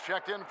Garnett is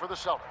checked in for the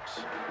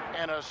Celtics.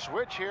 And a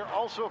switch here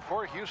also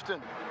for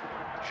Houston.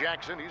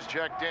 Jackson, he's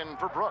checked in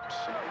for Brooks.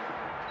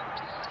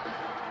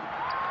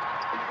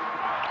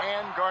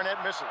 And Garnett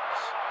misses.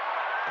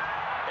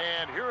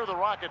 And here are the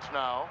Rockets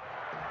now.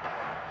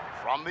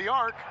 From the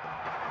arc.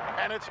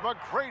 And it's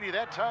McGrady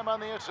that time on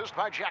the assist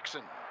by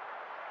Jackson.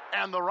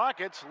 And the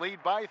Rockets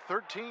lead by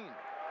 13.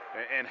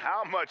 And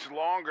how much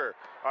longer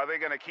are they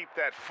going to keep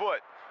that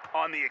foot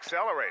on the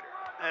accelerator?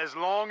 As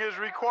long as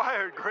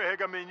required,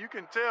 Greg. I mean, you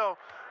can tell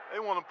they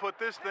want to put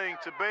this thing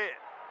to bed.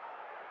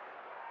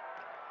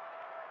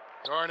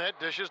 Garnett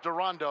dishes to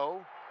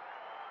Rondo.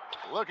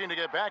 Looking to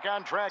get back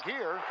on track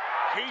here.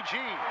 KG,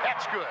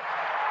 that's good.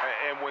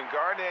 And when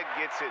Garnett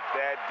gets it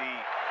that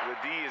deep, the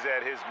D is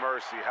at his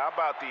mercy. How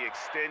about the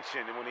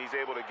extension when he's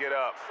able to get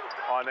up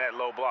on that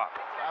low block?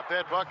 Got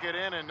that bucket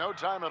in no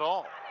time at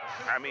all.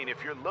 I mean,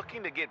 if you're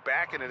looking to get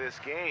back into this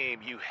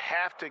game, you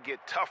have to get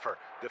tougher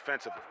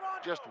defensively.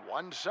 Just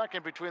 1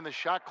 second between the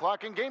shot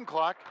clock and game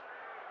clock.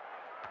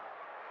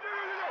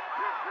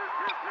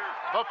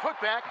 The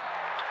putback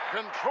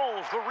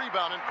controls the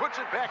rebound and puts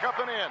it back up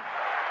and in.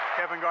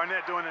 Kevin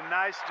Garnett doing a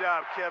nice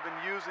job, Kevin,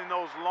 using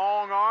those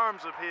long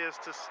arms of his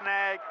to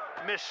snag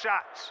missed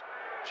shots.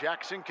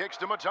 Jackson kicks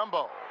to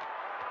Mutombo.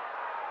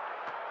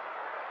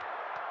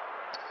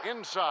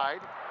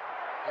 Inside,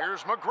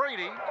 here's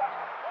McGrady.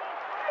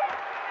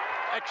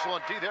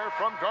 Excellent D there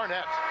from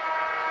Garnett.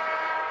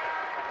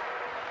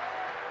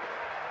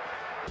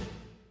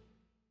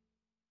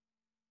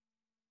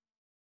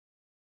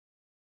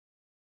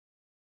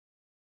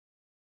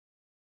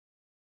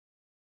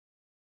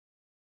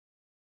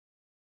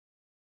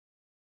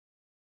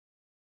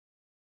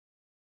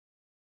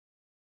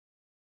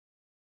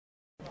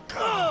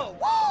 Oh,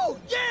 whoa,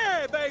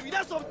 yeah, baby,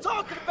 that's what I'm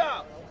talking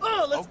about.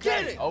 Let's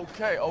get it.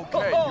 Okay. Oh,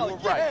 You were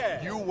right.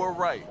 yeah. You were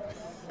right.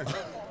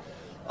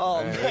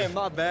 Oh, man,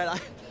 my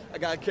bad. I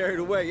got carried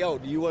away. Yo,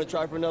 do you want to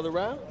try for another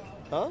round?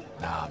 Huh?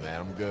 Nah,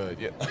 man, I'm good.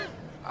 Yeah,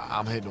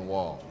 I'm hitting the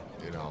wall.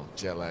 You know,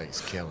 jet lag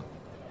is killing.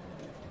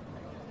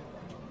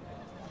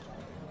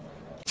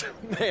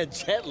 Man,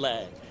 jet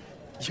lag.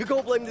 You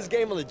gonna blame this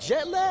game on the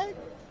jet lag?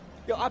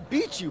 Yo, I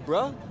beat you,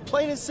 bruh.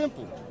 Plain and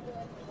simple.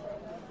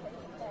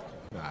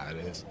 Nah, it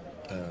is.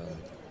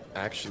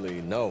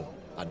 Actually, no,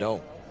 I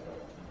don't.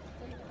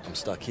 I'm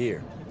stuck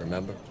here,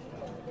 remember?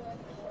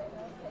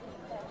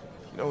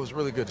 You know, it was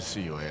really good to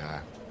see you,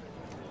 AI.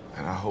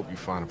 And I hope you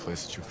find a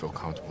place that you feel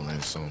comfortable in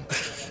soon.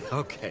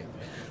 Okay.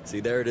 See,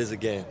 there it is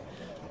again.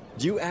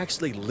 Do you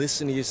actually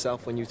listen to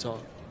yourself when you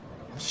talk?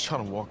 I'm just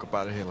trying to walk up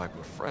out of here like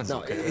we're friends, No,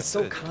 okay? it's That's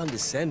so it.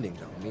 condescending,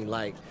 though. I mean,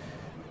 like,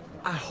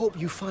 I hope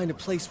you find a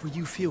place where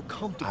you feel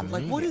comfortable. I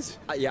Like, mean what it. is...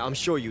 yeah, I'm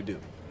sure you do.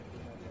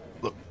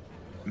 Look,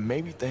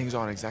 maybe things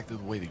aren't exactly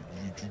the way that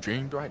you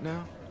dreamed right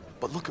now,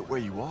 but look at where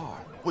you are.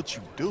 What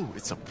you do,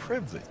 it's a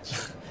privilege.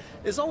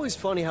 It's always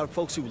funny how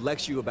folks who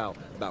lecture you about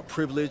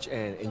privilege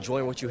and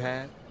enjoying what you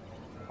have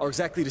are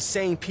exactly the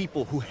same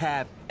people who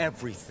have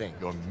everything.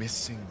 You're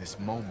missing this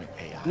moment,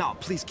 AI. No,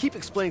 please, keep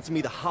explaining to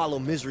me the hollow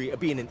misery of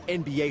being an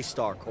NBA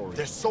star, Corey.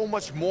 There's so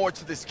much more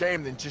to this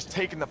game than just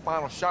taking the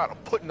final shot or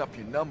putting up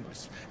your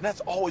numbers. And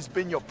that's always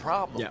been your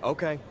problem. Yeah,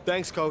 okay.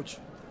 Thanks, Coach.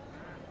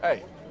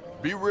 Hey,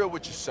 be real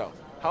with yourself.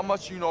 How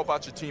much you know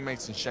about your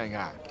teammates in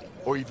Shanghai?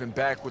 Or even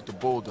back with the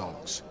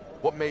Bulldogs?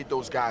 What made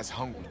those guys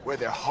hungry? Where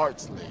their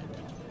hearts lived?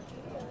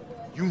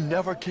 You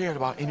never cared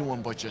about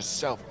anyone but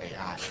yourself,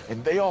 AI,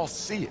 and they all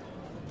see it.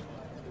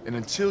 And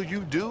until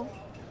you do,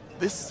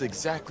 this is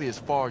exactly as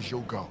far as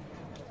you'll go.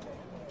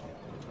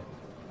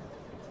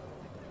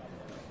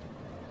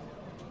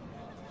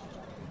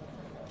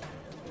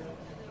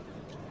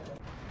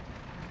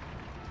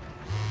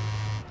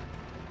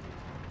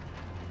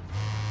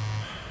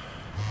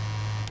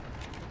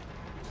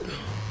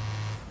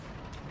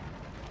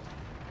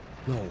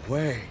 No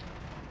way.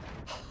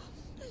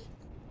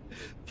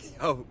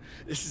 Yo,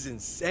 this is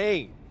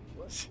insane.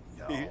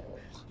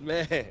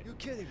 Man. You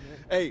kidding,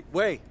 man? Hey,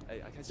 wait.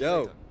 Hey, I catch you Yo.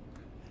 later.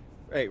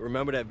 Hey,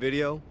 remember that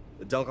video?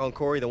 The dunk on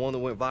Corey, the one that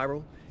went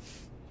viral?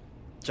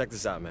 Check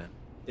this out, man.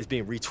 It's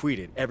being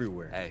retweeted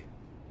everywhere. Hey,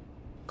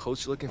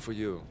 coach looking for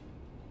you.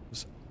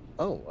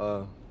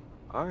 Oh,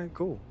 all right,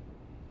 cool.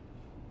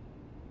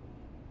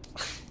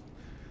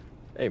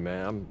 Hey,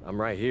 man, I'm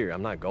right here.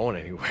 I'm not going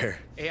anywhere.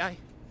 AI?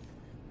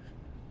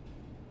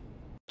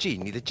 即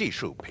你的技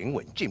术平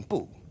稳进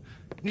步。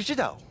你知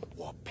道，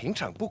我平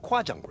常不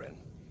夸奖人，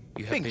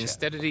 You have 并 been 且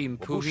steadily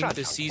我不 improving 擅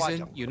this 长夸 season.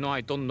 奖 You know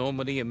I don't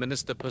normally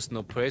administer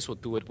personal praise or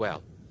do it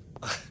well.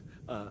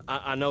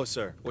 I know,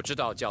 sir. 我知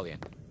道，教练。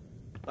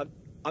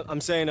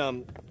 I'm saying,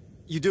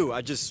 you do.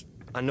 I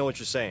know what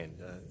you're saying.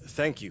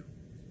 Thank you.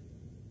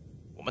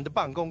 我们的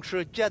办公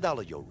室接到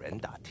了有人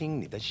打听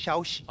你的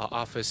消息。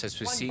 Our office has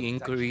received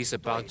inquiries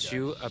about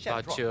you,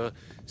 about your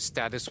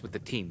status with the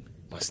team,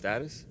 My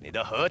status? 你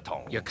的合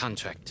同 your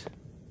contract.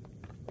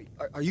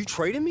 Are you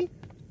trading me?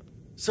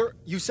 Sir,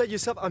 you said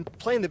yourself I'm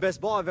playing the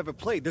best ball I've ever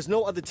played. There's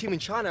no other team in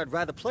China I'd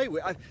rather play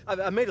with.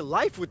 I made a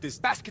life with this.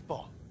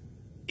 basketball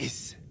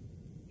is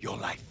your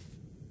life。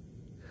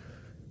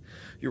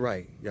You're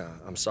right. Yeah,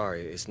 I'm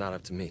sorry. It's not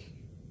up to me.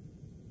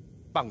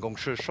 办公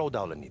室收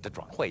到了你的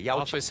转会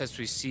邀请。 Office has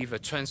received a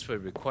transfer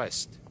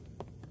request.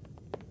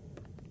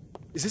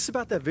 Is this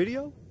about that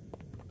video?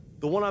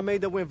 The one I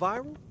made that went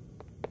viral?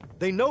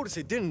 They noticed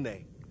it, didn't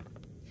they?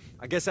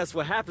 I guess that's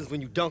what happens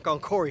when you dunk on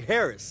Corey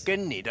Harris.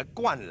 跟你的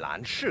灌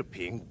篮视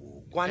频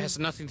无 It 关。 has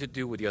nothing to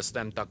do with your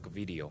slam dunk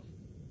video.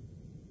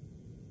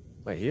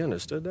 Wait, he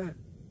understood that?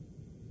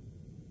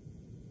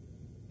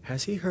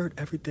 Has he heard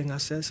everything I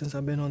said since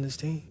I've been on this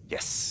team?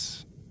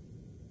 Yes.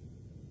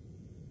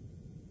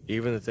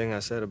 Even the thing I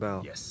said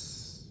about...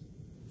 Yes.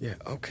 Yeah,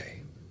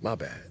 okay. My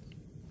bad.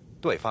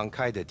 对方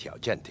开的条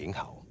件挺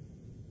好，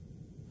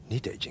你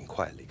得尽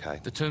快离开。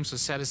 The terms are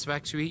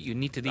satisfactory. You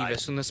need to leave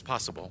as soon as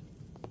possible.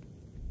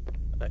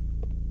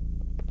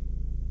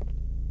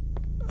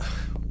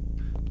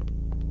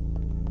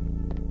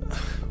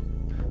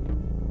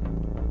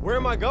 Where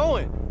am I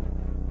going?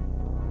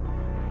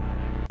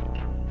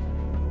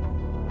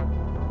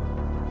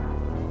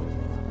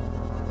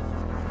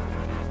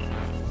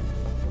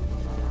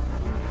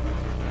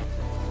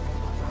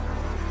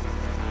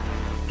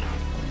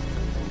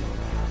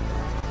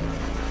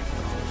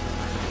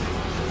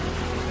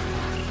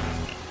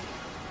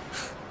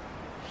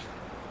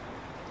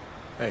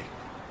 Hey.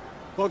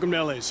 Welcome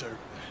to LA, sir.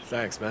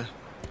 Thanks, man.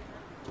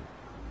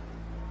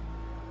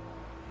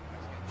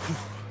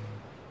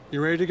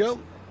 You ready to go?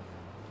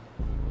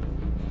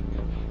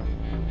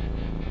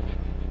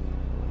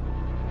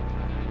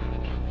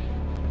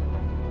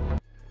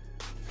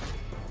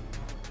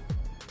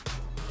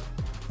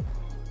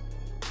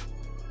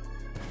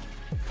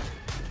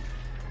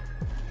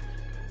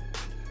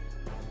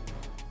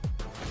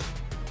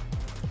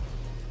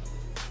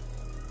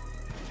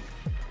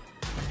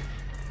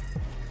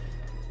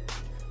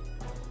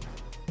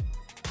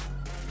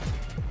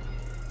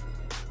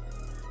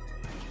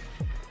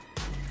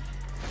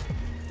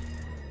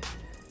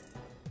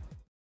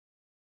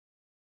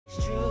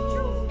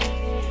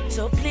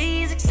 So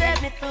please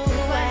accept me for